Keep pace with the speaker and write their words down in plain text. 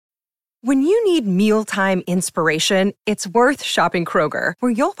When you need mealtime inspiration, it's worth shopping Kroger,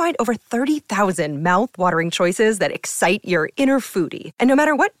 where you'll find over 30,000 mouth-watering choices that excite your inner foodie. And no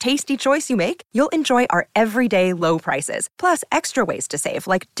matter what tasty choice you make, you'll enjoy our everyday low prices, plus extra ways to save,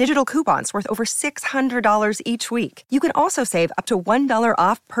 like digital coupons worth over $600 each week. You can also save up to $1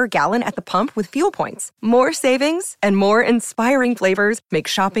 off per gallon at the pump with fuel points. More savings and more inspiring flavors make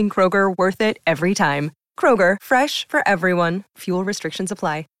shopping Kroger worth it every time. Kroger, fresh for everyone. Fuel restrictions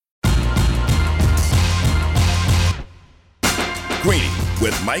apply. Greeny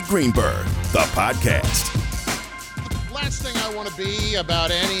with Mike Greenberg, the podcast. Last thing I want to be about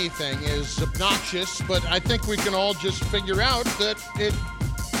anything is obnoxious, but I think we can all just figure out that it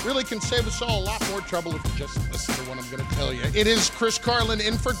really can save us all a lot more trouble if you just listen to what I'm going to tell you. It is Chris Carlin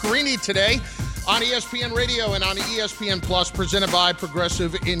in for Greeny today on ESPN Radio and on ESPN Plus, presented by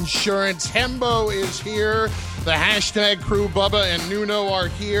Progressive Insurance. Hembo is here. The hashtag crew, Bubba and Nuno, are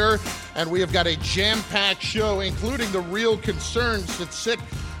here. And we have got a jam-packed show, including the real concerns that sit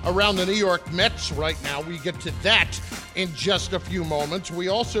around the New York Mets right now. We get to that in just a few moments. We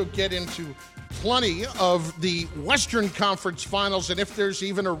also get into plenty of the Western Conference Finals, and if there's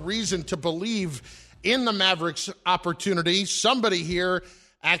even a reason to believe in the Mavericks' opportunity, somebody here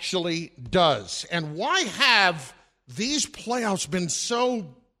actually does. And why have these playoffs been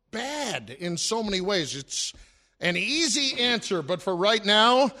so bad in so many ways? It's an easy answer, but for right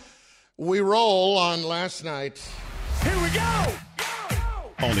now, we roll on last night. Here we go!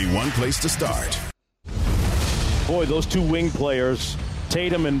 Only one place to start. Boy, those two wing players,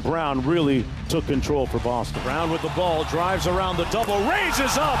 Tatum and Brown, really took control for Boston. Brown with the ball, drives around the double,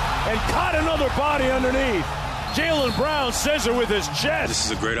 raises up, and caught another body underneath. Jaylen Brown scissor with his chest. This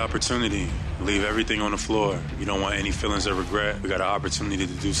is a great opportunity. Leave everything on the floor. You don't want any feelings of regret. We got an opportunity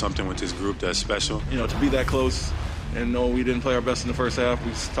to do something with this group that's special. You know, to be that close and know we didn't play our best in the first half.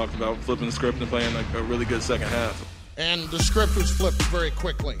 We talked about flipping the script and playing a really good second half. And the script was flipped very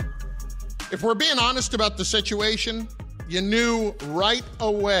quickly. If we're being honest about the situation, you knew right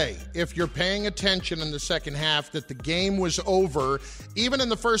away, if you're paying attention in the second half, that the game was over, even in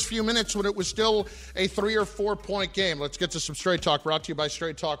the first few minutes when it was still a 3 or 4 point game. Let's get to some Straight Talk, brought to you by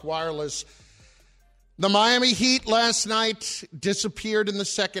Straight Talk Wireless. The Miami Heat last night disappeared in the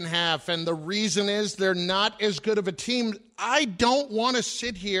second half, and the reason is they're not as good of a team. I don't want to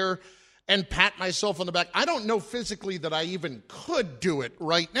sit here and pat myself on the back. I don't know physically that I even could do it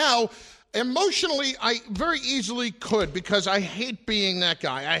right now. Emotionally, I very easily could, because I hate being that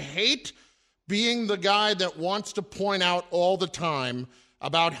guy. I hate being the guy that wants to point out all the time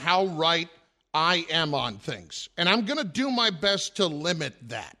about how right I am on things. And I'm going to do my best to limit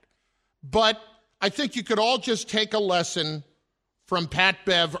that. But I think you could all just take a lesson from Pat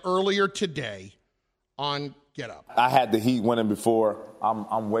Bev earlier today on Get Up. I had the Heat winning before.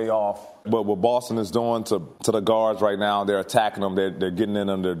 I'm way off. But what Boston is doing to the guards right now, they're attacking them. They're getting in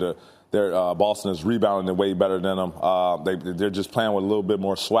under Boston is rebounding way better than them. They're just playing with a little bit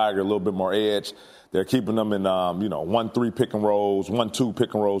more swagger, a little bit more edge. They're keeping them in 1-3 pick and rolls, 1-2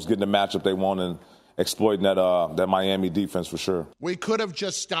 pick and rolls, getting the matchup they want and exploiting that Miami defense for sure. We could have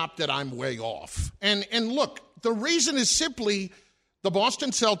just stopped at I'm way off. And look, the reason is simply the Boston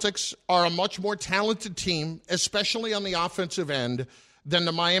Celtics are a much more talented team, especially on the offensive end, than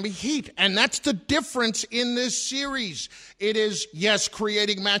the Miami Heat. And that's the difference in this series. It is, yes,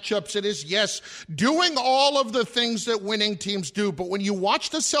 creating matchups. It is, yes, doing all of the things that winning teams do. But when you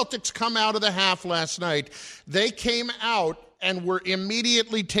watch the Celtics come out of the half last night, they came out and were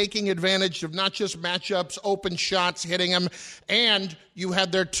immediately taking advantage of not just matchups, open shots, hitting them, and you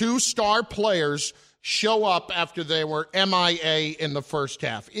had their two star players show up after they were MIA in the first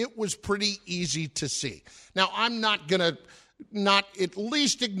half. It was pretty easy to see. Now, I'm not going to not at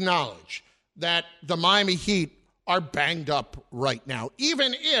least acknowledge that the Miami Heat are banged up right now,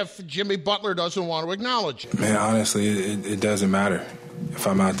 even if Jimmy Butler doesn't want to acknowledge it. Man, honestly, it doesn't matter. If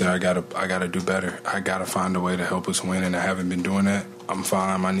I'm out there, I gotta do better. I gotta find a way to help us win, and I haven't been doing that. I'm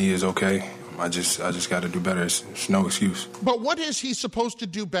fine. My knee is okay. I just got to do better. It's no excuse. But what is he supposed to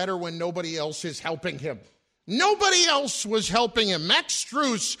do better when nobody else is helping him? Nobody else was helping him. Max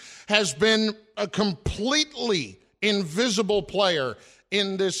Strus has been a completely invisible player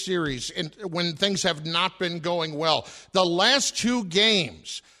in this series and when things have not been going well. The last two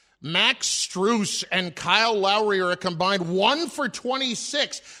games, Max Strus and Kyle Lowry are a combined 1 for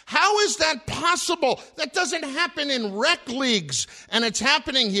 26. How is that possible? That doesn't happen in rec leagues, and it's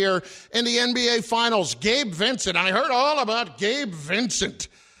happening here in the NBA Finals. Gabe Vincent. I heard all about Gabe Vincent,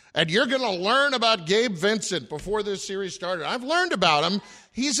 and you're going to learn about Gabe Vincent before this series started. I've learned about him.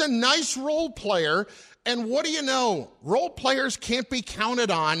 He's a nice role player, And what do you know? Role players can't be counted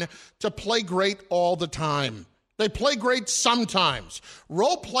on to play great all the time. They play great sometimes.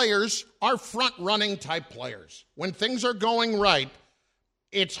 Role players are front-running type players. When things are going right,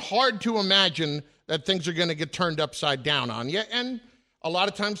 it's hard to imagine that things are going to get turned upside down on you. And a lot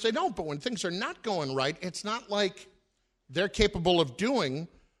of times they don't. But when things are not going right, it's not like they're capable of doing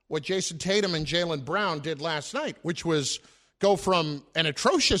what Jason Tatum and Jaylen Brown did last night, which was go from an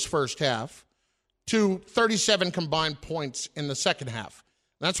atrocious first half to 37 combined points in the second half.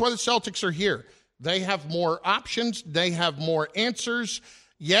 That's why the Celtics are here. They have more options. They have more answers.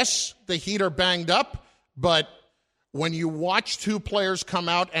 Yes, the Heat are banged up, but when you watch two players come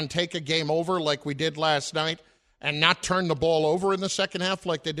out and take a game over like we did last night and not turn the ball over in the second half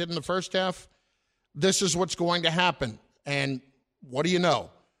like they did in the first half, this is what's going to happen. And what do you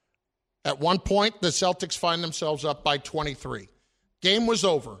know? At one point, the Celtics find themselves up by 23. Game was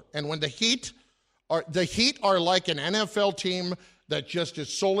over. And when the Heat are like an NFL team that just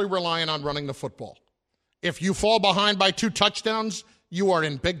is solely reliant on running the football. If you fall behind by 2 touchdowns, you are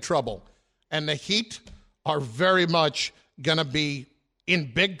in big trouble. And the Heat are very much going to be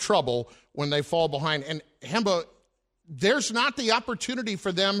in big trouble when they fall behind. And Hemba, there's not the opportunity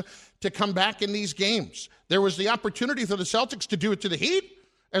for them to come back in these games. There was the opportunity for the Celtics to do it to the Heat,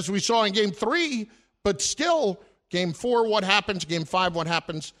 as we saw in Game 3, but still, Game 4, what happens? Game 5, what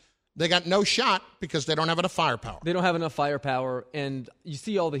happens? They got no shot because they don't have enough firepower. They don't have enough firepower, and you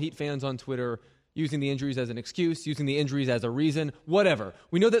see all the Heat fans on Twitter using the injuries as an excuse, using the injuries as a reason, whatever.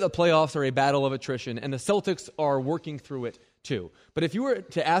 We know that the playoffs are a battle of attrition, and the Celtics are working through it too. But if you were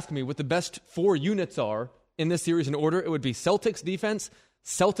to ask me what the best 4 units are in this series in order, it would be Celtics defense,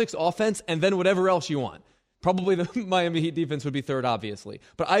 Celtics offense, and then whatever else you want. Probably the Miami Heat defense would be third, obviously.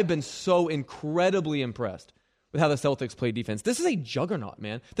 But I've been so incredibly impressed with how the Celtics play defense. This is a juggernaut,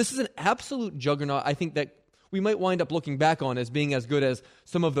 man. This is an absolute juggernaut. I think that we might wind up looking back on as being as good as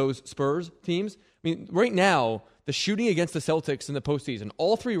some of those Spurs teams. I mean, right now, the shooting against the Celtics in the postseason,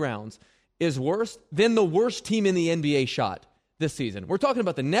 all 3 rounds, is worse than the worst team in the NBA shot this season. We're talking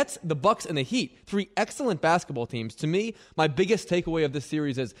about the Nets, the Bucks, and the Heat. 3 excellent basketball teams. To me, my biggest takeaway of this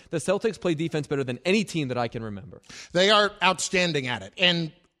series is the Celtics play defense better than any team that I can remember. They are outstanding at it.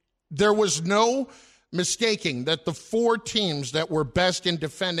 And there was no mistaking that the 4 teams that were best in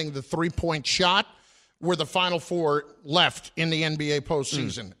defending the 3-point shot were the final 4 left in the NBA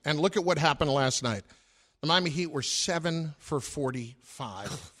postseason. And look at what happened last night. The Miami Heat were 7 for 45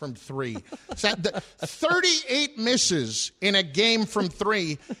 from 3. 38 misses in a game from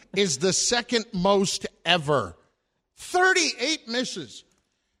 3 is the second most ever. 38 misses.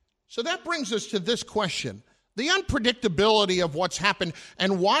 So that brings us to this question. The unpredictability of what's happened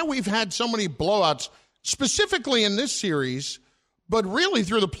and why we've had so many blowouts, specifically in this series, but really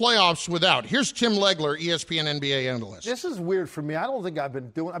through the playoffs without. Here's Tim Legler, ESPN NBA analyst. This is weird for me. I don't think I'm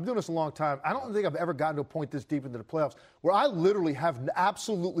doing this a long time. I don't think I've ever gotten to a point this deep into the playoffs where I literally have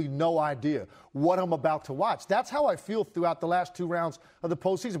absolutely no idea what I'm about to watch. That's how I feel throughout the last 2 rounds of the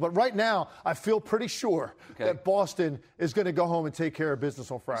postseason. But right now, I feel pretty sure that Boston is going to go home and take care of business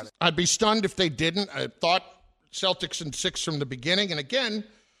on Friday. I'd be stunned if they didn't. I thought Celtics in 6 from the beginning. And again,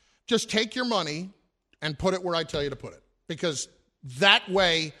 just take your money and put it where I tell you to put it. Because that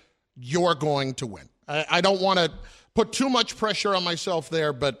way, you're going to win. I don't want to put too much pressure on myself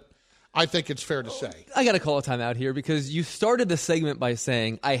there, but I think it's fair to say. I got to call a timeout here because you started the segment by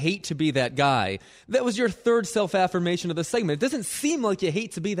saying, I hate to be that guy. That was your 3rd self-affirmation of the segment. It doesn't seem like you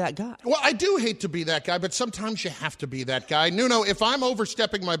hate to be that guy. Well, I do hate to be that guy, but sometimes you have to be that guy. Nuno, if I'm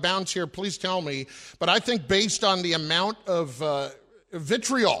overstepping my bounds here, please tell me. But I think based on the amount of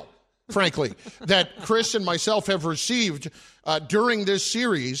vitriol, frankly, that Chris and myself have received during this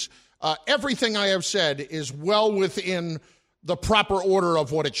series, everything I have said is well within the proper order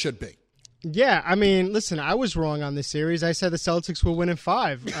of what it should be. Yeah, I mean, listen, I was wrong on this series. I said the Celtics will win in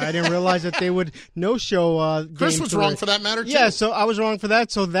 5. I didn't realize that they would no-show game Chris was 3. wrong for that matter, too. Yeah, so I was wrong for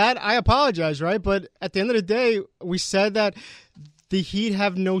that. So that, I apologize, right? But at the end of the day, we said that the Heat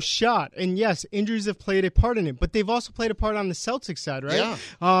have no shot. And yes, injuries have played a part in it, but they've also played a part on the Celtics side, right?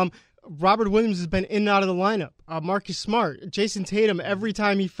 Yeah. Robert Williams has been in and out of the lineup. Marcus Smart, Jason Tatum, every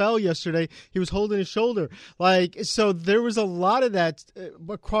time he fell yesterday, he was holding his shoulder. So there was a lot of that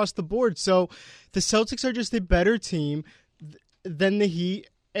across the board. So the Celtics are just a better team than the Heat.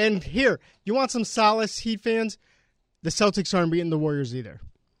 And here, you want some solace, Heat fans? The Celtics aren't beating the Warriors either.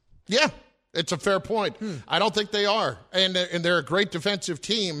 Yeah, it's a fair point. I don't think they are. And they're a great defensive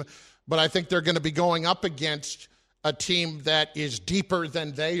team, but I think they're going to be going up against a team that is deeper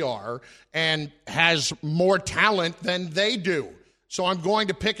than they are and has more talent than they do. So I'm going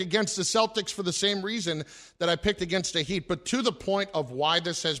to pick against the Celtics for the same reason that I picked against the Heat. But to the point of why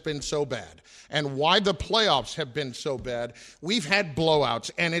this has been so bad and why the playoffs have been so bad, we've had blowouts,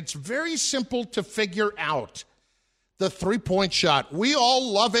 and it's very simple to figure out. The three-point shot. We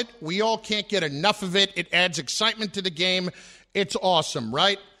all love it. We all can't get enough of it. It adds excitement to the game. It's awesome,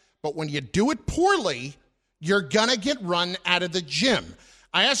 right? But when you do it poorly, you're going to get run out of the gym.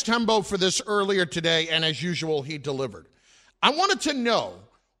 I asked Humbo for this earlier today, and as usual, he delivered. I wanted to know,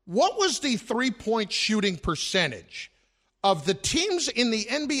 what was the three-point shooting percentage of the teams in the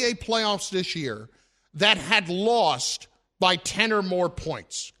NBA playoffs this year that had lost by 10 or more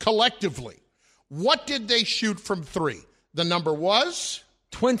points collectively? What did they shoot from three? The number was?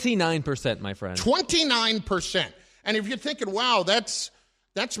 29%, my friend. 29%. And if you're thinking, wow, that's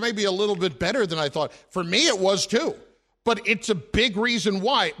maybe a little bit better than I thought. For me, it was too. But it's a big reason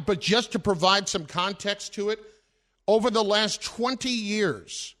why. But just to provide some context to it, over the last 20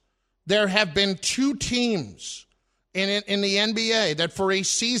 years, there have been two teams in the NBA that for a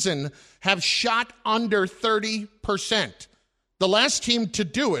season have shot under 30%. The last team to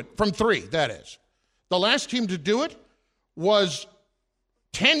do it, from three, that is. The last team to do it was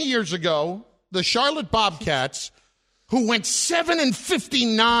 10 years ago, the Charlotte Bobcats, who went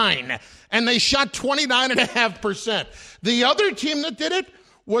 7-59, and they shot 29.5%. The other team that did it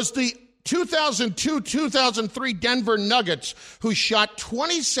was the 2002-2003 Denver Nuggets, who shot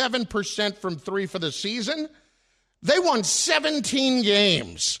 27% from three for the season. They won 17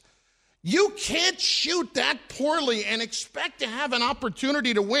 games. You can't shoot that poorly and expect to have an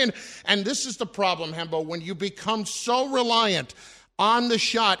opportunity to win. And this is the problem, Hembo, when you become so reliant on the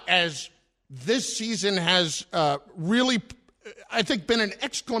shot as this season has really, I think, been an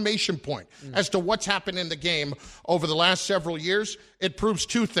exclamation point as to what's happened in the game over the last several years. It proves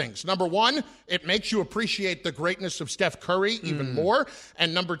two things. Number one, it makes you appreciate the greatness of Steph Curry even more.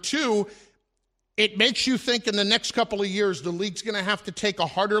 And number two, it makes you think in the next couple of years the league's going to have to take a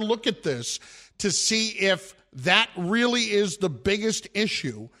harder look at this to see if that really is the biggest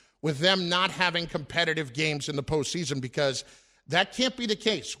issue with them not having competitive games in the postseason, because that can't be the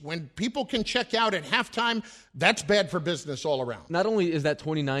case. When people can check out at halftime, that's bad for business all around. Not only is that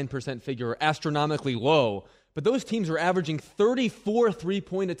 29% figure astronomically low, but those teams are averaging 34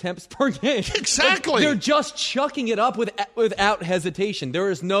 three-point attempts per game. Exactly. Like, they're just chucking it up without hesitation. There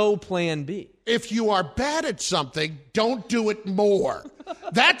is no plan B. If you are bad at something, don't do it more.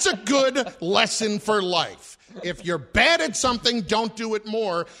 That's a good lesson for life. If you're bad at something, don't do it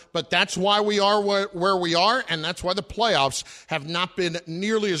more. But that's why we are where we are, and that's why the playoffs have not been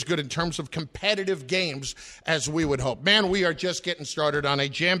nearly as good in terms of competitive games as we would hope. Man, we are just getting started on a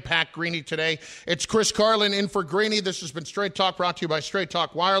jam-packed Greeny today. It's Chris Carlin in for Greeny. This has been Straight Talk, brought to you by Straight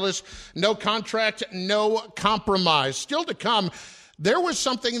Talk Wireless. No contract, no compromise. Still to come, there was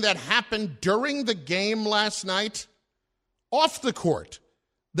something that happened during the game last night off the court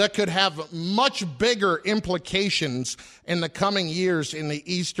that could have much bigger implications in the coming years in the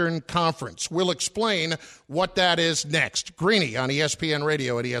Eastern Conference. We'll explain what that is next. Greeny on ESPN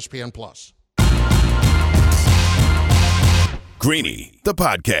Radio at ESPN+. Greeny, the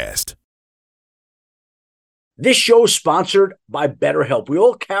podcast. This show is sponsored by BetterHelp. We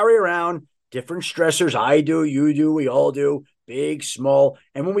all carry around different stressors. I do, you do, we all do, big, small.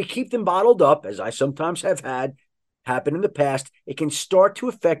 And when we keep them bottled up, as I sometimes have had happen in the past, it can start to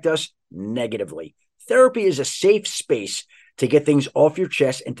affect us negatively. Therapy is a safe space to get things off your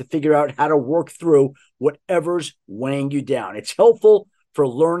chest and to figure out how to work through whatever's weighing you down. It's helpful for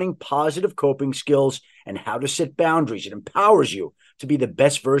learning positive coping skills and how to set boundaries. It empowers you to be the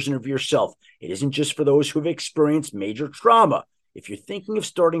best version of yourself. It isn't just for those who've experienced major trauma. If you're thinking of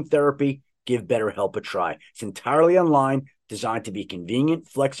starting therapy, give BetterHelp a try. It's entirely online, designed to be convenient,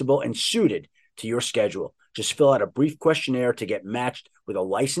 flexible, and suited to your schedule. Just fill out a brief questionnaire to get matched with a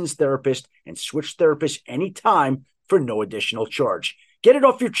licensed therapist and switch therapists anytime for no additional charge. Get it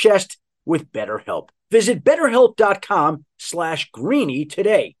off your chest with BetterHelp. Visit BetterHelp.com/Greeny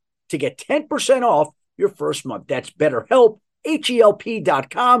today to get 10% off your first month. That's BetterHelp,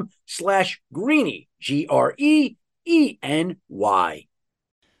 HELP.com/Greeny, GREENY.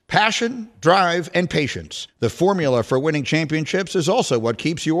 Passion, drive, and patience. The formula for winning championships is also what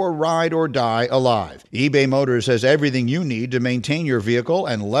keeps your ride or die alive. eBay Motors has everything you need to maintain your vehicle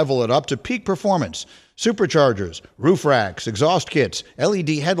and level it up to peak performance. Superchargers, roof racks, exhaust kits,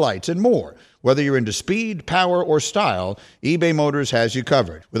 LED headlights, and more. Whether you're into speed, power, or style, eBay Motors has you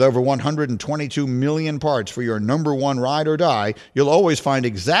covered. With over 122 million parts for your number one ride or die, you'll always find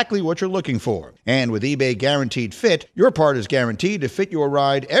exactly what you're looking for. And with eBay Guaranteed Fit, your part is guaranteed to fit your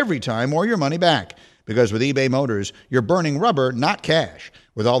ride every time or your money back. Because with eBay Motors, you're burning rubber, not cash.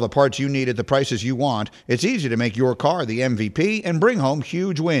 With all the parts you need at the prices you want, it's easy to make your car the MVP and bring home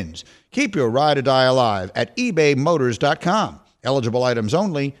huge wins. Keep your ride or die alive at ebaymotors.com. Eligible items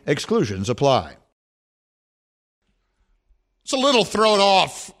only. Exclusions apply. It's a little thrown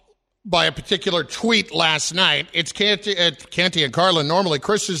off by a particular tweet last night. It's Canty and Carlin. Normally,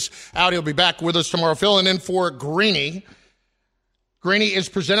 Chris is out. He'll be back with us tomorrow, filling in for Greeny. Greeny is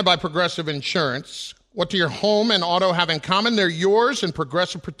presented by Progressive Insurance. What do your home and auto have in common? They're yours, and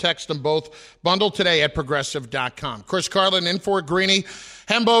Progressive protects them both. Bundle today at Progressive.com. Chris Carlin in for Greeny.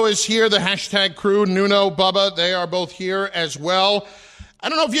 Hembo is here, the hashtag crew. Nuno, Bubba, they are both here as well. I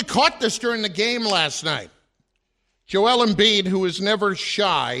don't know if you caught this during the game last night. Joel Embiid, who is never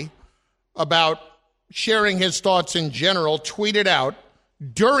shy about sharing his thoughts in general, tweeted out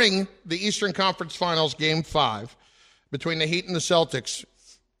during the Eastern Conference Finals Game 5 between the Heat and the Celtics,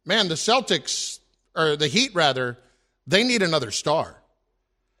 man, the Heat, they need another star.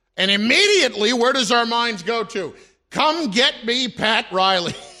 And immediately, where does our minds go to? Come get me, Pat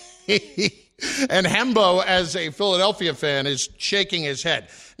Riley. And Hembo, as a Philadelphia fan, is shaking his head.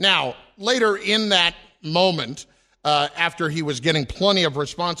 Now, later in that moment, after he was getting plenty of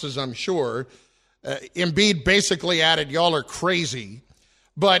responses, I'm sure, Embiid basically added, y'all are crazy.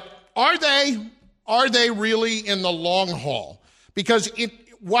 But are they really in the long haul? Because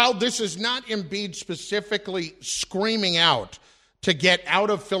while this is not Embiid specifically screaming out to get out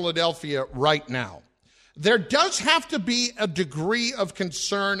of Philadelphia right now, there does have to be a degree of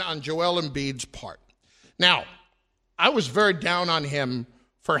concern on Joel Embiid's part. Now, I was very down on him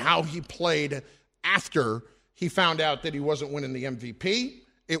for how he played after he found out that he wasn't winning the MVP.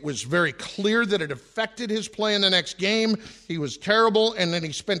 It was very clear that it affected his play in the next game. He was terrible, and then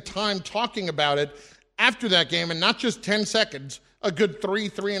he spent time talking about it after that game, and not just 10 seconds, a good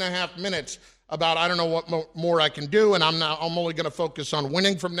 3.5 minutes about, I don't know what more I can do, and I'm only going to focus on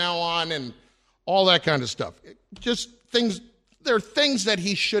winning from now on, and all that kind of stuff. Just things, there are things that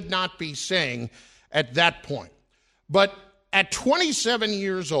he should not be saying at that point. But at 27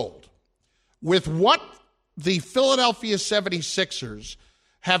 years old, with what the Philadelphia 76ers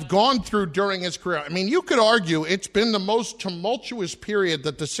have gone through during his career, I mean, you could argue it's been the most tumultuous period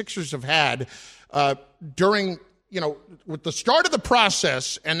that the Sixers have had during, with the start of the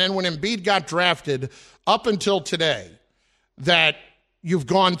process, and then when Embiid got drafted up until today, that you've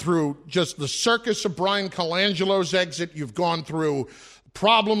gone through just the circus of Brian Colangelo's exit. You've gone through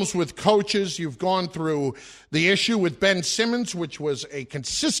problems with coaches. You've gone through the issue with Ben Simmons, which was a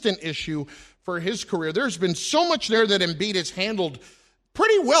consistent issue for his career. There's been so much there that Embiid has handled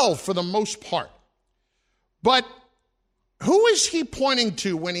pretty well for the most part. But who is he pointing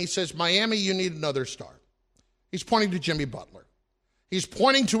to when he says, Miami, you need another star? He's pointing to Jimmy Butler. He's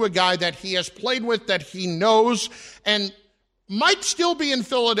pointing to a guy that he has played with, that he knows, and might still be in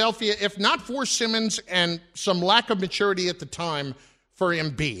Philadelphia, if not for Simmons and some lack of maturity at the time for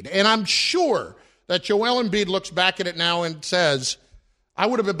Embiid. And I'm sure that Joel Embiid looks back at it now and says, I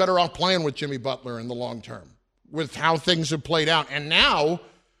would have been better off playing with Jimmy Butler in the long term with how things have played out. And now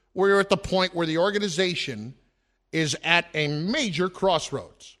we're at the point where the organization is at a major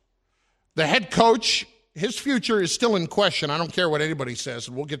crossroads. The head coach, his future is still in question. I don't care what anybody says,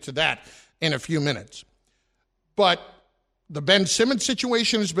 and we'll get to that in a few minutes. But the Ben Simmons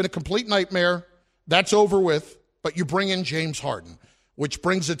situation has been a complete nightmare. That's over with. But you bring in James Harden, which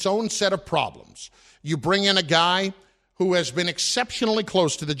brings its own set of problems. You bring in a guy who has been exceptionally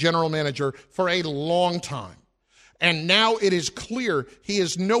close to the general manager for a long time. And now it is clear he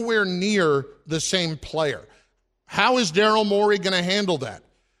is nowhere near the same player. How is Daryl Morey going to handle that?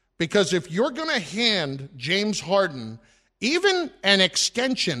 Because if you're going to hand James Harden even an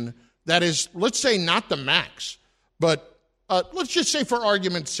extension that is, let's say, not the max, but let's just say for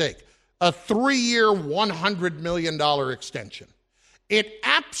argument's sake, a 3-year, $100 million extension, it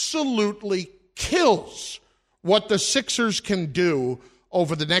absolutely kills what the Sixers can do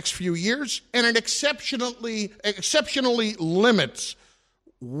over the next few years, and it exceptionally limits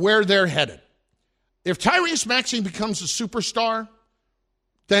where they're headed. If Tyrese Maxey becomes a superstar,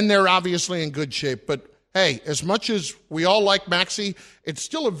 then they're obviously in good shape. But, hey, as much as we all like Maxey, it's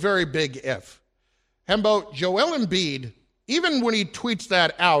still a very big if. Hembo, Joel Embiid, even when he tweets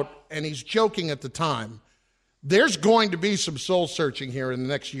that out, and he's joking at the time, there's going to be some soul searching here in the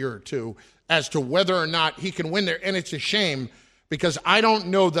next year or two as to whether or not he can win there. And it's a shame because I don't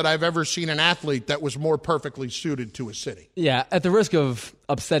know that I've ever seen an athlete that was more perfectly suited to a city. Yeah, at the risk of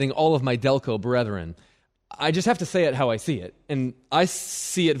upsetting all of my Delco brethren, I just have to say it how I see it. And I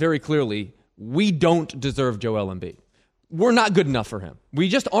see it very clearly. We don't deserve Joel Embiid. We're not good enough for him. We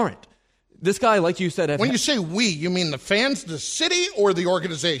just aren't. This guy, like you said... When you say we, you mean the fans, the city, or the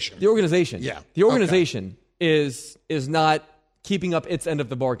organization? The organization. Yeah. The organization is not keeping up its end of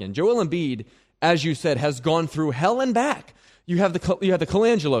the bargain. Joel Embiid, as you said, has gone through hell and back. You have the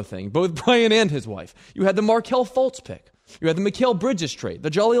Colangelo thing, both Brian and his wife. You had the Markelle Fultz pick. You had the Mikal Bridges trade, the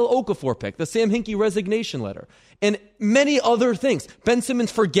Jahlil Okafor pick, the Sam Hinkie resignation letter, and many other things. Ben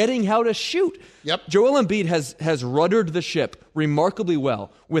Simmons forgetting how to shoot. Yep. Joel Embiid has ruddered the ship remarkably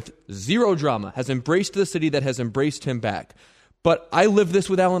well with zero drama, has embraced the city that has embraced him back. But I lived this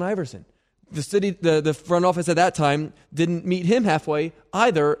with Allen Iverson. The city, the front office at that time didn't meet him halfway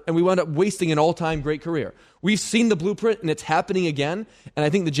either, and we wound up wasting an all-time great career. We've seen the blueprint, and it's happening again, and I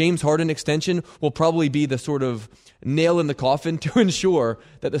think the James Harden extension will probably be the sort of nail in the coffin to ensure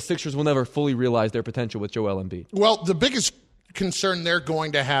that the Sixers will never fully realize their potential with Joel Embiid. Well, the biggest concern they're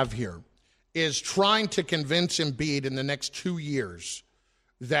going to have here is trying to convince Embiid in the next 2 years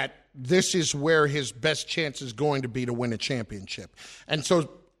that this is where his best chance is going to be to win a championship. And so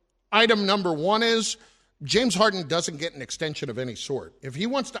item number one is James Harden doesn't get an extension of any sort. If he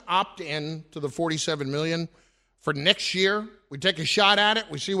wants to opt in to the $47 million for next year, we take a shot at it,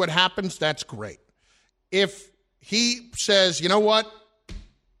 we see what happens, that's great. If he says, you know what,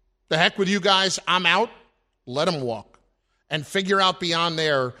 the heck with you guys, I'm out, let him walk and figure out beyond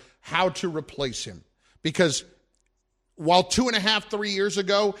there how to replace him. Because while 2.5, 3 years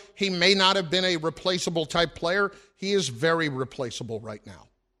ago, he may not have been a replaceable type player, he is very replaceable right now.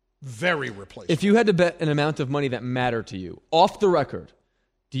 Very replaceable. If you had to bet an amount of money that mattered to you, off the record,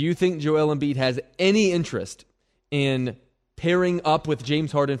 do you think Joel Embiid has any interest in pairing up with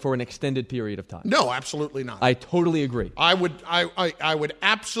James Harden for an extended period of time? No, absolutely not. I totally agree. I would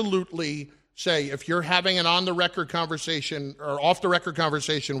absolutely say if you're having an on-the-record conversation or off-the-record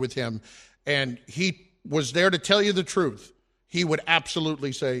conversation with him and he was there to tell you the truth, he would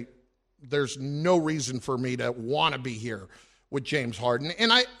absolutely say, there's no reason for me to want to be here with James Harden. And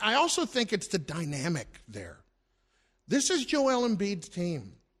I also think it's the dynamic there. This is Joel Embiid's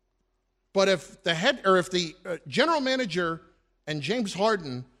team. But if the general manager and James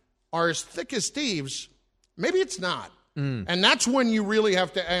Harden are as thick as thieves, maybe it's not. And that's when you really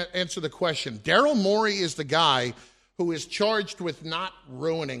have to answer the question. Daryl Morey is the guy who is charged with not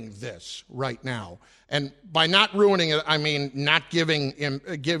ruining this right now. And by not ruining it, I mean not giving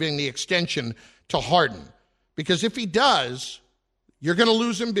the extension to Harden. Because if he does, you're going to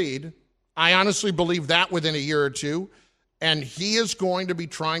lose Embiid. I honestly believe that within a year or two. And he is going to be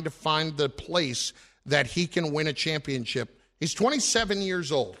trying to find the place that he can win a championship. He's 27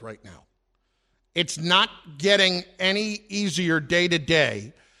 years old right now. It's not getting any easier day to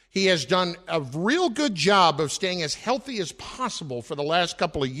day. He has done a real good job of staying as healthy as possible for the last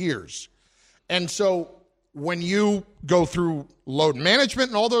couple of years. And so when you go through load management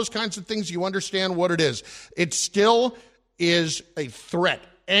and all those kinds of things, you understand what it is. It still is a threat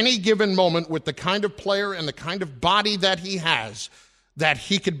any given moment with the kind of player and the kind of body that he has, that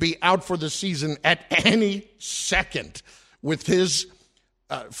he could be out for the season at any second with his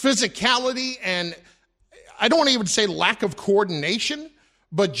physicality and I don't want to even say lack of coordination,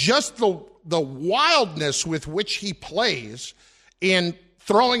 but just the wildness with which he plays in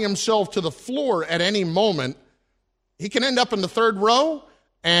throwing himself to the floor at any moment. He can end up in the third row,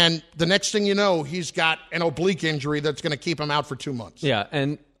 and the next thing you know, he's got an oblique injury that's going to keep him out for 2 months. Yeah,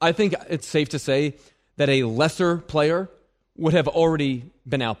 and I think it's safe to say that a lesser player would have already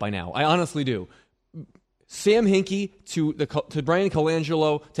been out by now. I honestly do. Sam Hinkie to Brian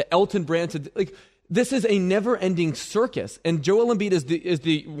Colangelo to Elton Brand this is a never-ending circus, and Joel Embiid is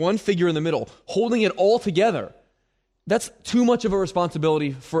the one figure in the middle holding it all together. That's too much of a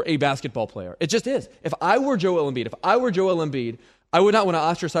responsibility for a basketball player. It just is. If I were Joel Embiid, I would not want to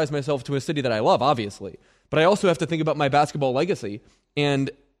ostracize myself to a city that I love, obviously. But I also have to think about my basketball legacy. And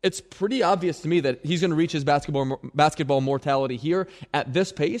it's pretty obvious to me that he's going to reach his basketball mortality here at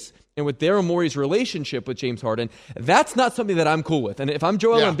this pace. And with Daryl Morey's relationship with James Harden, that's not something that I'm cool with. And if I'm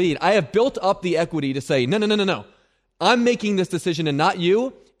Joel Embiid, I have built up the equity to say, no. I'm making this decision and not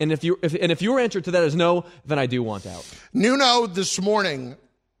you. And if your answer to that is no, then I do want out. Nuno this morning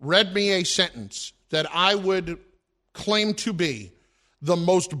read me a sentence that I would claim to be the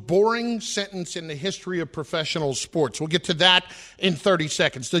most boring sentence in the history of professional sports. We'll get to that in 30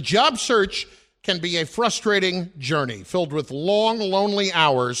 seconds. The job search can be a frustrating journey filled with long, lonely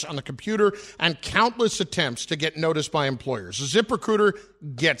hours on the computer and countless attempts to get noticed by employers. ZipRecruiter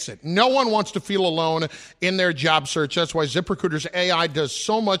gets it. No one wants to feel alone in their job search. That's why ZipRecruiter's AI does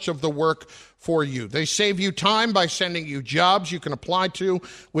so much of the work for you. They save you time by sending you jobs you can apply to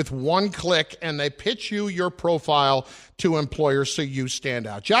with one click, and they pitch you your profile to employers so you stand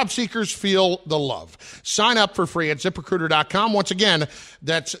out. Job seekers feel the love. Sign up for free at ZipRecruiter.com. Once again,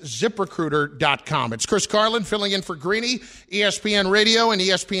 that's ZipRecruiter.com. It's Chris Carlin filling in for Greeny, ESPN Radio and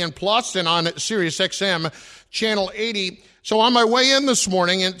ESPN Plus, and on Sirius XM Channel 80. So on my way in this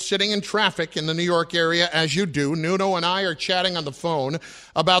morning and sitting in traffic in the New York area, as you do, Nuno and I are chatting on the phone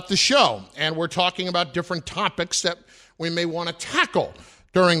about the show, and we're talking about different topics that we may want to tackle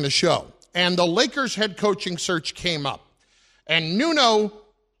during the show. And the Lakers head coaching search came up, and Nuno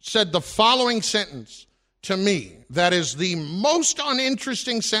said the following sentence to me that is the most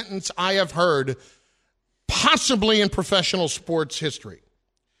uninteresting sentence I have heard possibly in professional sports history.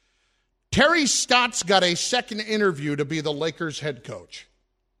 Terry Stotts got a second interview to be the Lakers head coach.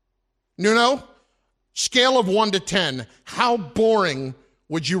 Nuno, scale of 1 to 10, how boring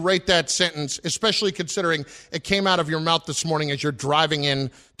would you rate that sentence, especially considering it came out of your mouth this morning as you're driving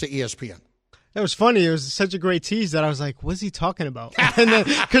in to ESPN? That was funny. It was such a great tease that I was like, what's he talking about? And then,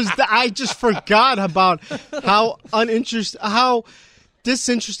 because I just forgot about how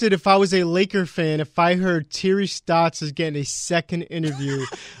disinterested if I was a Laker fan, if I heard Terry Stotts is getting a second interview.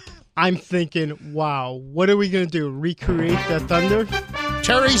 I'm thinking, wow, what are we going to do? Recreate the Thunder?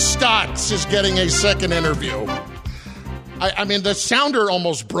 Terry Stotts is getting a second interview. I mean, the sounder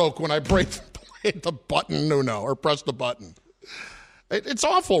almost broke when I played the button, Nuno, or pressed the button. It's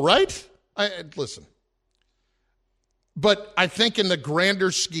awful, right? Listen. But I think in the grander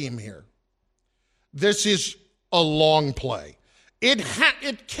scheme here, this is a long play. It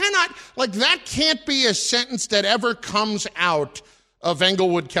cannot, like, that can't be a sentence that ever comes out of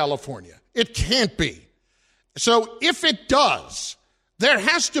Englewood, California. It can't be. So if it does, there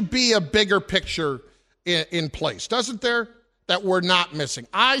has to be a bigger picture in place, doesn't there, that we're not missing?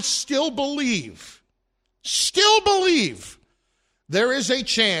 I still believe there is a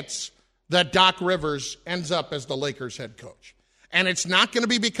chance that Doc Rivers ends up as the Lakers head coach. And it's not going to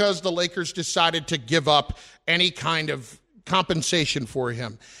be because the Lakers decided to give up any kind of compensation for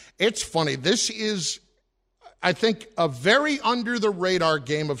him. It's funny. This is, I think, a very under-the-radar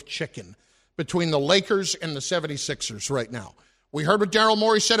game of chicken between the Lakers and the 76ers right now. We heard what Daryl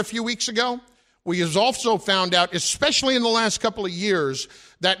Morey said a few weeks ago. We have also found out, especially in the last couple of years,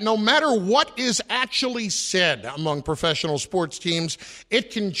 that no matter what is actually said among professional sports teams, it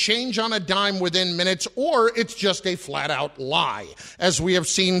can change on a dime within minutes, or it's just a flat-out lie, as we have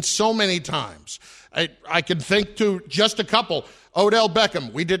seen so many times. I can think to just a couple. Odell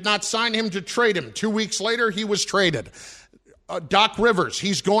Beckham, we did not sign him to trade him. 2 weeks later, he was traded. Doc Rivers,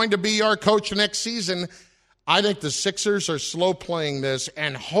 he's going to be our coach next season. I think the Sixers are slow playing this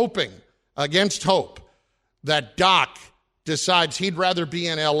and hoping, against hope, that Doc decides he'd rather be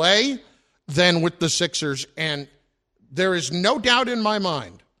in L.A. than with the Sixers. And there is no doubt in my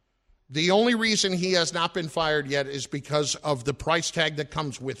mind the only reason he has not been fired yet is because of the price tag that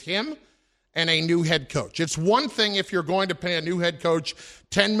comes with him and a new head coach. It's one thing if you're going to pay a new head coach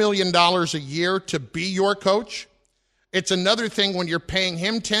 $10 million a year to be your coach. It's another thing when you're paying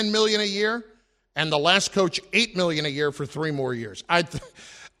him $10 million a year and the last coach $8 million a year for 3 more years. I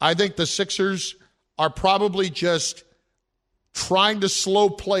think the Sixers are probably just trying to slow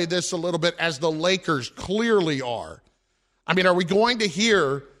play this a little bit, as the Lakers clearly are. I mean, are we going to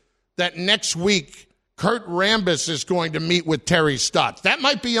hear that next week Kurt Rambis is going to meet with Terry Stotts? That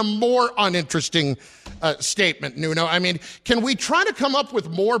might be a more uninteresting statement, Nuno. I mean, can we try to come up with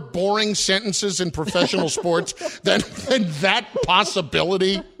more boring sentences in professional sports than that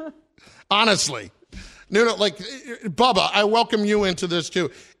possibility? Honestly. Nuno, like, Bubba, I welcome you into this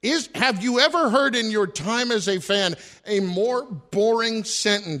too. Have you ever heard in your time as a fan a more boring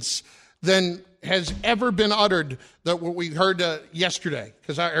sentence than has ever been uttered that what we heard yesterday?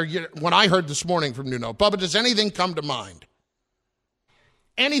 When I heard this morning from Nuno. Bubba, does anything come to mind?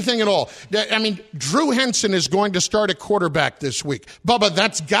 Anything at all? I mean, Drew Henson is going to start at quarterback this week. Bubba,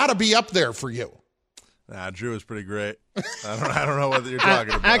 that's got to be up there for you. Nah, Drew is pretty great. I don't know what you're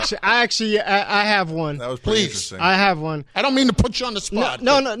talking about. I have one. That was pretty interesting. I have one. I don't mean to put you on the spot.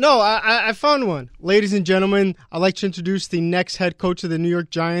 No. I found one. Ladies and gentlemen, I'd like to introduce the next head coach of the New York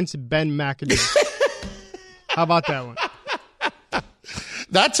Giants, Ben McAdoo. How about that one?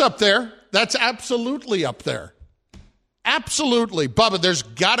 That's up there. That's absolutely up there. Absolutely. Bubba, there's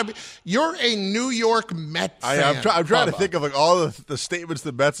got to be. You're a New York Met fan. I'm trying to think of like all the statements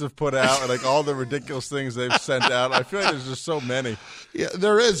the Mets have put out and like all the ridiculous things they've sent out. I feel like there's just so many. Yeah,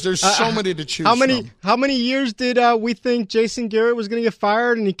 there is. There's so many to choose from. How many years did we think Jason Garrett was going to get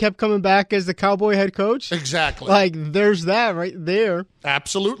fired and he kept coming back as the Cowboy head coach? Exactly. Like, there's that right there.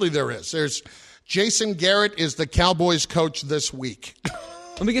 Absolutely there is. There's Jason Garrett is the Cowboys coach this week.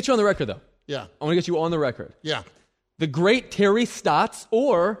 Let me get you on the record, though. Yeah. I want to get you on the record. Yeah. The great Terry Stotts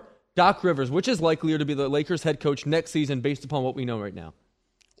or Doc Rivers, which is likelier to be the Lakers head coach next season based upon what we know right now?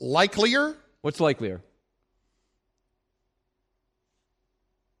 Likelier? What's likelier?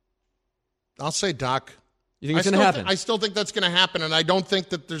 I'll say Doc. You think it's going to happen? I still think that's going to happen, and I don't think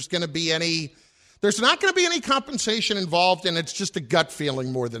that there's going to be any – there's not going to be any compensation involved, and it's just a gut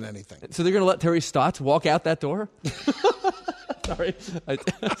feeling more than anything. So they're going to let Terry Stotts walk out that door? Sorry.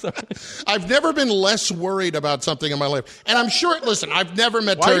 Sorry. I've never been less worried about something in my life. And I'm sure, listen, I've never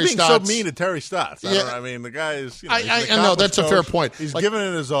met Why Terry are you being Stotts. so mean to Terry Stotts? I mean, the guy is, I know, that's a fair point. He's giving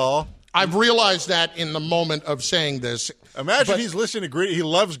it his all. I've realized that in the moment of saying this. Imagine he's listening to Greeny. He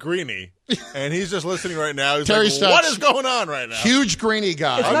loves Greeny, and he's just listening right now. He's Terry like, Stotts, what is going on right now? Huge Greeny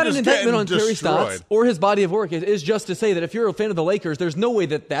guy. It's not an indictment on Terry destroyed. Stotts or his body of work. It is just to say that if you're a fan of the Lakers, there's no way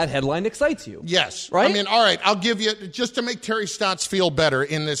that headline excites you. Yes. Right? I mean, all right, I'll give you, just to make Terry Stotts feel better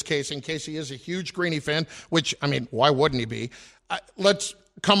in this case, in case he is a huge Greeny fan, which, I mean, why wouldn't he be? Let's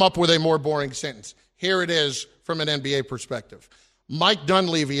come up with a more boring sentence. Here it is from an NBA perspective. Mike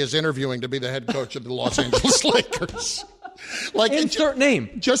Dunleavy is interviewing to be the head coach of the Los Angeles Lakers. Like, insert name.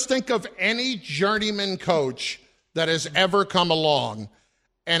 Just think of any journeyman coach that has ever come along.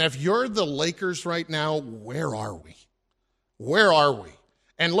 And if you're the Lakers right now, where are we? Where are we?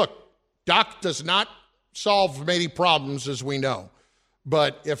 And look, Doc does not solve many problems, as we know.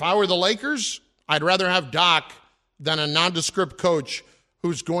 But if I were the Lakers, I'd rather have Doc than a nondescript coach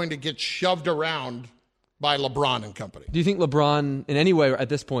who's going to get shoved around by LeBron and company. Do you think LeBron, in any way at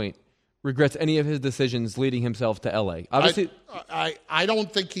this point, regrets any of his decisions leading himself to L.A.? Obviously, I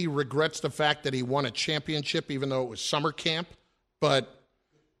don't think he regrets the fact that he won a championship, even though it was summer camp. But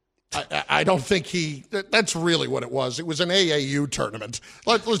I don't think that's really what it was. It was an AAU tournament.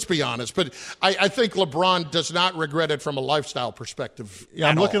 Let's be honest. But I think LeBron does not regret it from a lifestyle perspective. Yeah,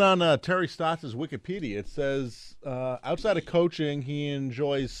 I'm looking on Terry Stotts' Wikipedia. It says, outside of coaching, he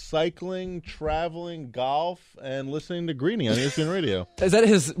enjoys cycling, traveling, golf, and listening to Greeny on ESPN Radio. Is that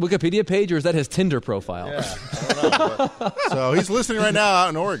his Wikipedia page or is that his Tinder profile? Yeah, I don't know. So he's listening right now out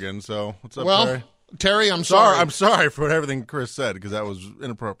in Oregon. So what's up, Terry? Terry, I'm sorry. I'm sorry for everything Chris said because that was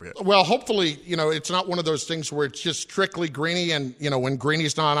inappropriate. Well, hopefully, it's not one of those things where it's just strictly Greeny and, when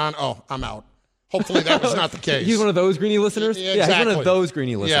Greeny's not on, I'm out. Hopefully that was not the case. He's one of those Greeny listeners? Yeah, exactly. Yeah, he's one of those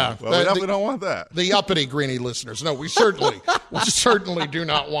Greeny listeners. Yeah. Well, we definitely don't want that. The uppity Greeny listeners. No, we certainly do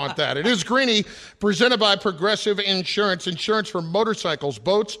not want that. It is Greeny, presented by Progressive Insurance. Insurance for motorcycles,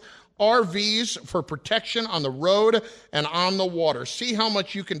 boats, RVs for protection on the road and on the water. See how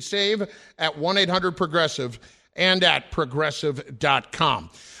much you can save at 1-800-PROGRESSIVE and at progressive.com.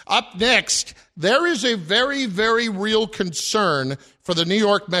 Up next, there is a very, very real concern for the New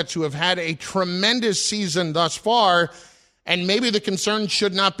York Mets, who have had a tremendous season thus far, and maybe the concern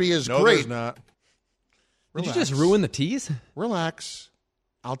should not be as great. There's not. Did you just ruin the tease? Relax.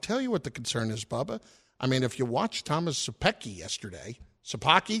 I'll tell you what the concern is, Bubba. I mean, if you watched Thomas Sapecki yesterday,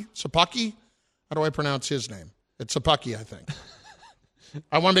 Sapaki? How do I pronounce his name? It's Sapaki, I think.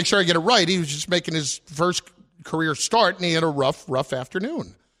 I want to make sure I get it right. He was just making his first career start, and he had a rough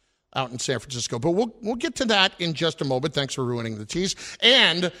afternoon out in San Francisco. But we'll get to that in just a moment. Thanks for ruining the tease.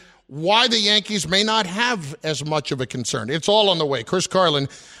 And why the Yankees may not have as much of a concern. It's all on the way. Chris Carlin,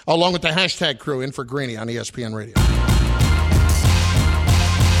 along with the hashtag crew, in for Greeny on ESPN Radio.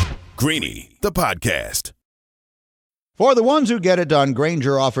 Greeny, the podcast. For the ones who get it done,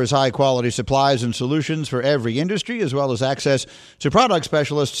 Grainger offers high-quality supplies and solutions for every industry, as well as access to product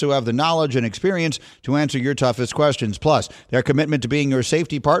specialists who have the knowledge and experience to answer your toughest questions. Plus, their commitment to being your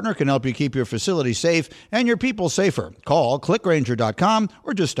safety partner can help you keep your facility safe and your people safer. Call, clickgrainger.com,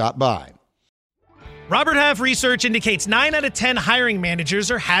 or just stop by. Robert Half research indicates 9 out of 10 hiring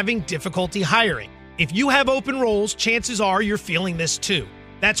managers are having difficulty hiring. If you have open roles, chances are you're feeling this too.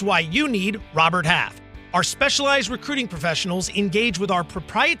 That's why you need Robert Half. Our specialized recruiting professionals engage with our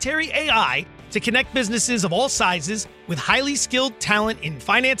proprietary AI to connect businesses of all sizes with highly skilled talent in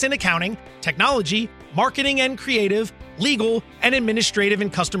finance and accounting, technology, marketing and creative, legal, and administrative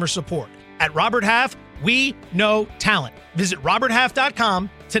and customer support. At Robert Half, we know talent. Visit roberthalf.com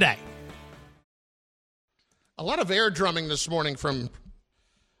today. A lot of air drumming this morning from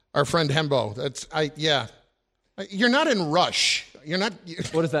our friend Hembo. You're not in Rush. You're not.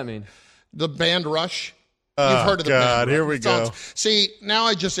 What does that mean? The band Rush. You've heard of the band. Here we go. See, now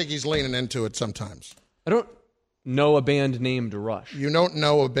I just think he's leaning into it sometimes. I don't know a band named Rush. You don't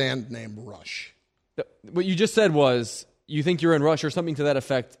know a band named Rush. What you just said was you think you're in Rush or something to that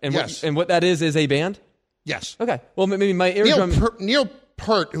effect. And yes. What that is a band? Yes. Okay. Well, maybe my eardrum... Neil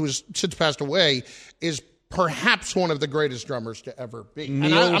Peart, who's since passed away, is perhaps one of the greatest drummers to ever be.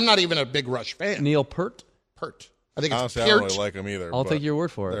 I'm not even a big Rush fan. Neil Peart? Peart. I think it's honestly, Peart. I don't really like them either. I'll take your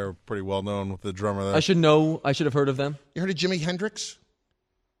word for it. They're pretty well known with the drummer there. I should have heard of them. You heard of Jimi Hendrix?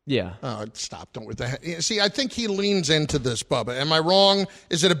 Yeah. Oh, stop. Don't with that. See, I think he leans into this, Bubba. Am I wrong?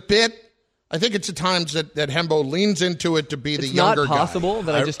 Is it a bit? I think it's at times that Hembo leans into it to be the younger guy. It's not possible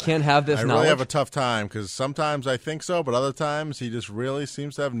that I just can't have this knowledge. I really have a tough time because sometimes I think so, but other times he just really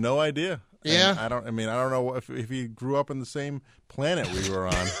seems to have no idea. Yeah. And I don't know if he grew up in the same planet we were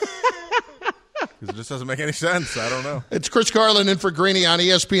on. Because it just doesn't make any sense. I don't know. It's Chris Carlin in for Greeny on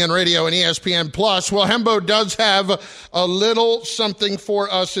ESPN Radio and ESPN Plus. Well, Hembo does have a little something for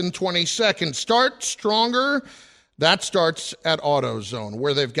us in 20 seconds. Start stronger. That starts at AutoZone,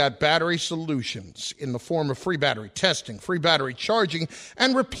 where they've got battery solutions in the form of free battery testing, free battery charging,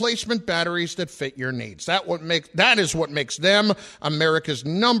 and replacement batteries that fit your needs. That is what makes them America's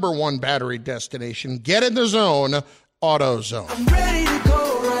 #1 battery destination. Get in the zone, AutoZone. I'm ready to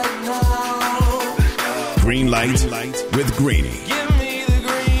go right now. Green light with Greeny.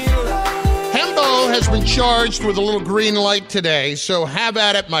 Hembo has been charged with a little green light today, so have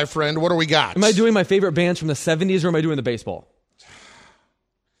at it, my friend. What do we got? Am I doing my favorite bands from the 70s or am I doing the baseball?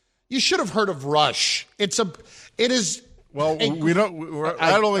 You should have heard of Rush. It is. Well,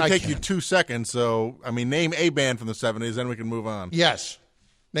 that'll only take you 2 seconds. So, name a band from the 70s, then we can move on. Yes.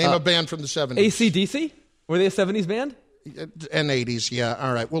 Name a band from the 70s. AC/DC? Were they a 70s band? And 80s, yeah.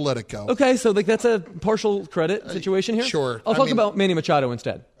 All right, we'll let it go. Okay, so that's a partial credit situation here? Sure. I'll talk about Manny Machado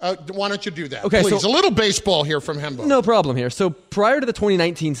instead. Why don't you do that? Okay, please, so, a little baseball here from Hembo. No problem here. So prior to the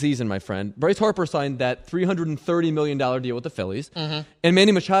 2019 season, my friend, Bryce Harper signed that $330 million deal with the Phillies, and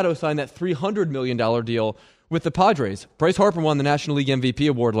Manny Machado signed that $300 million deal with the Padres. Bryce Harper won the National League MVP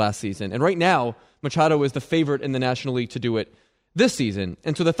award last season, and right now, Machado is the favorite in the National League to do it this season.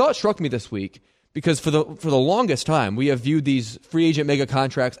 And so the thought struck me this week, because for the longest time, we have viewed these free agent mega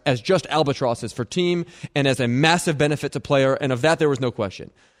contracts as just albatrosses for team and as a massive benefit to player, and of that there was no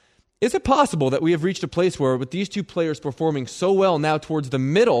question. Is it possible that we have reached a place where, with these two players performing so well now towards the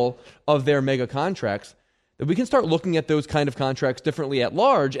middle of their mega contracts, that we can start looking at those kind of contracts differently at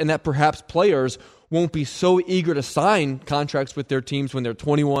large, and that perhaps players won't be so eager to sign contracts with their teams when they're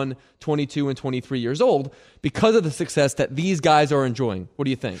 21, 22, and 23 years old because of the success that these guys are enjoying? What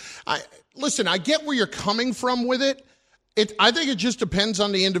do you think? Listen, I get where you're coming from with it. I think it just depends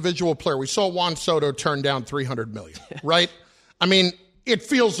on the individual player. We saw Juan Soto turn down $300 million, right? It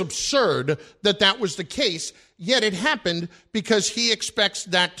feels absurd that was the case, yet it happened because he expects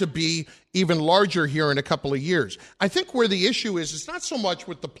that to be even larger here in a couple of years. I think where the issue is, it's not so much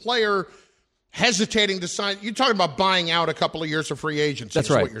with the player hesitating to sign. You're talking about buying out a couple of years of free agency. That's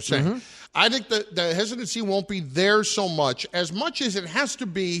right. What you're saying. Mm-hmm. I think the hesitancy won't be there so much as it has to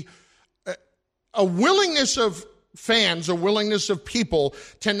be a willingness of fans, a willingness of people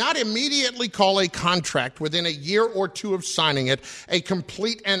to not immediately call a contract within a year or two of signing it a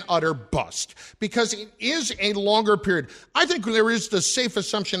complete and utter bust, because it is a longer period. I think there is the safe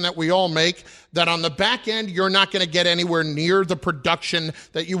assumption that we all make that on the back end, you're not going to get anywhere near the production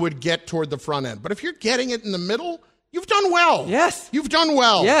that you would get toward the front end. But if you're getting it in the middle, you've done well. Yes. You've done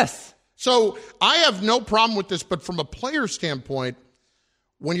well. Yes. So I have no problem with this, but from a player standpoint,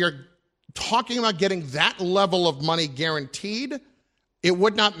 when you're talking about getting that level of money guaranteed, it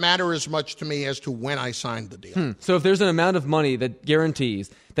would not matter as much to me as to when I signed the deal. So if there's an amount of money that guarantees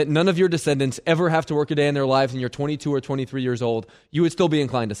that none of your descendants ever have to work a day in their lives and you're 22 or 23 years old, you would still be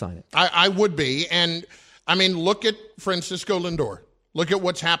inclined to sign it? I would be. And, look at Francisco Lindor. Look at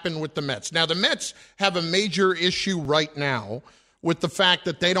what's happened with the Mets. Now, the Mets have a major issue right now with the fact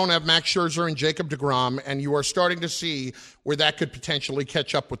that they don't have Max Scherzer and Jacob deGrom, and you are starting to see where that could potentially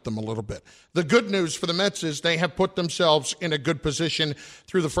catch up with them a little bit. The good news for the Mets is they have put themselves in a good position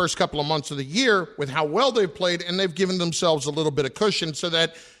through the first couple of months of the year with how well they've played, and they've given themselves a little bit of cushion so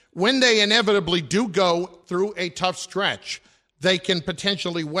that when they inevitably do go through a tough stretch, they can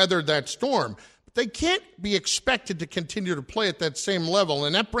potentially weather that storm. But they can't be expected to continue to play at that same level,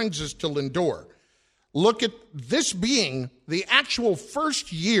 and that brings us to Lindor. Look at this being the actual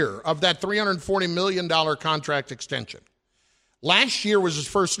first year of that $340 million contract extension. Last year was his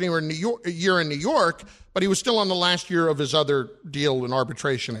first year in New York, but he was still on the last year of his other deal in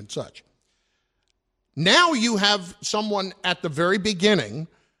arbitration and such. Now you have someone at the very beginning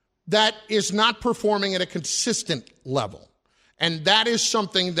that is not performing at a consistent level. And that is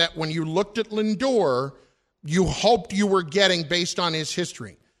something that when you looked at Lindor, you hoped you were getting based on his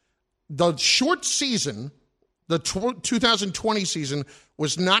history. The short season, the 2020 season,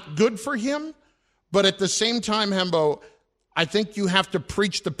 was not good for him. But at the same time, Hembo, I think you have to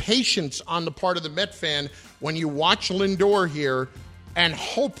preach the patience on the part of the Met fan when you watch Lindor here and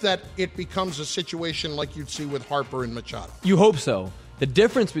hope that it becomes a situation like you'd see with Harper and Machado. You hope so. The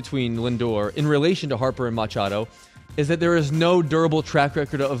difference between Lindor in relation to Harper and Machado is that there is no durable track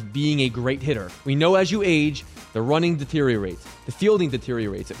record of being a great hitter. We know as you age, the running deteriorates, the fielding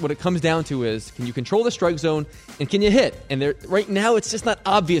deteriorates. What it comes down to is, can you control the strike zone and can you hit? And right now, it's just not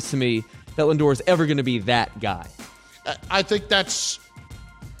obvious to me that Lindor is ever going to be that guy. I think that's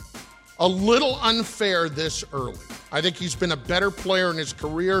a little unfair this early. I think he's been a better player in his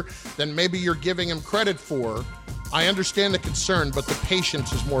career than maybe you're giving him credit for. I understand the concern, but the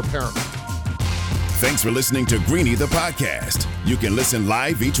patience is more paramount. Thanks for listening to Greeny the podcast. You can listen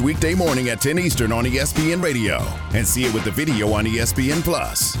live each weekday morning at 10 Eastern on ESPN Radio and see it with the video on ESPN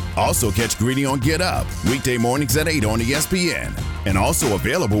Plus. Also catch Greeny on Get Up weekday mornings at 8 on ESPN and also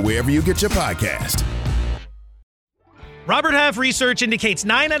available wherever you get your podcast. Robert Half research indicates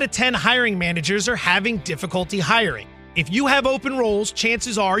 9 out of 10 hiring managers are having difficulty hiring. If you have open roles,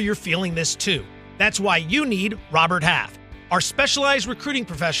 chances are you're feeling this too. That's why you need Robert Half. Our specialized recruiting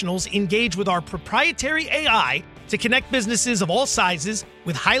professionals engage with our proprietary AI to connect businesses of all sizes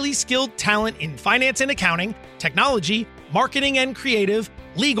with highly skilled talent in finance and accounting, technology, marketing and creative,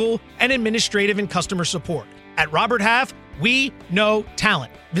 legal, and administrative and customer support. At Robert Half, we know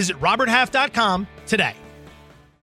talent. Visit roberthalf.com today.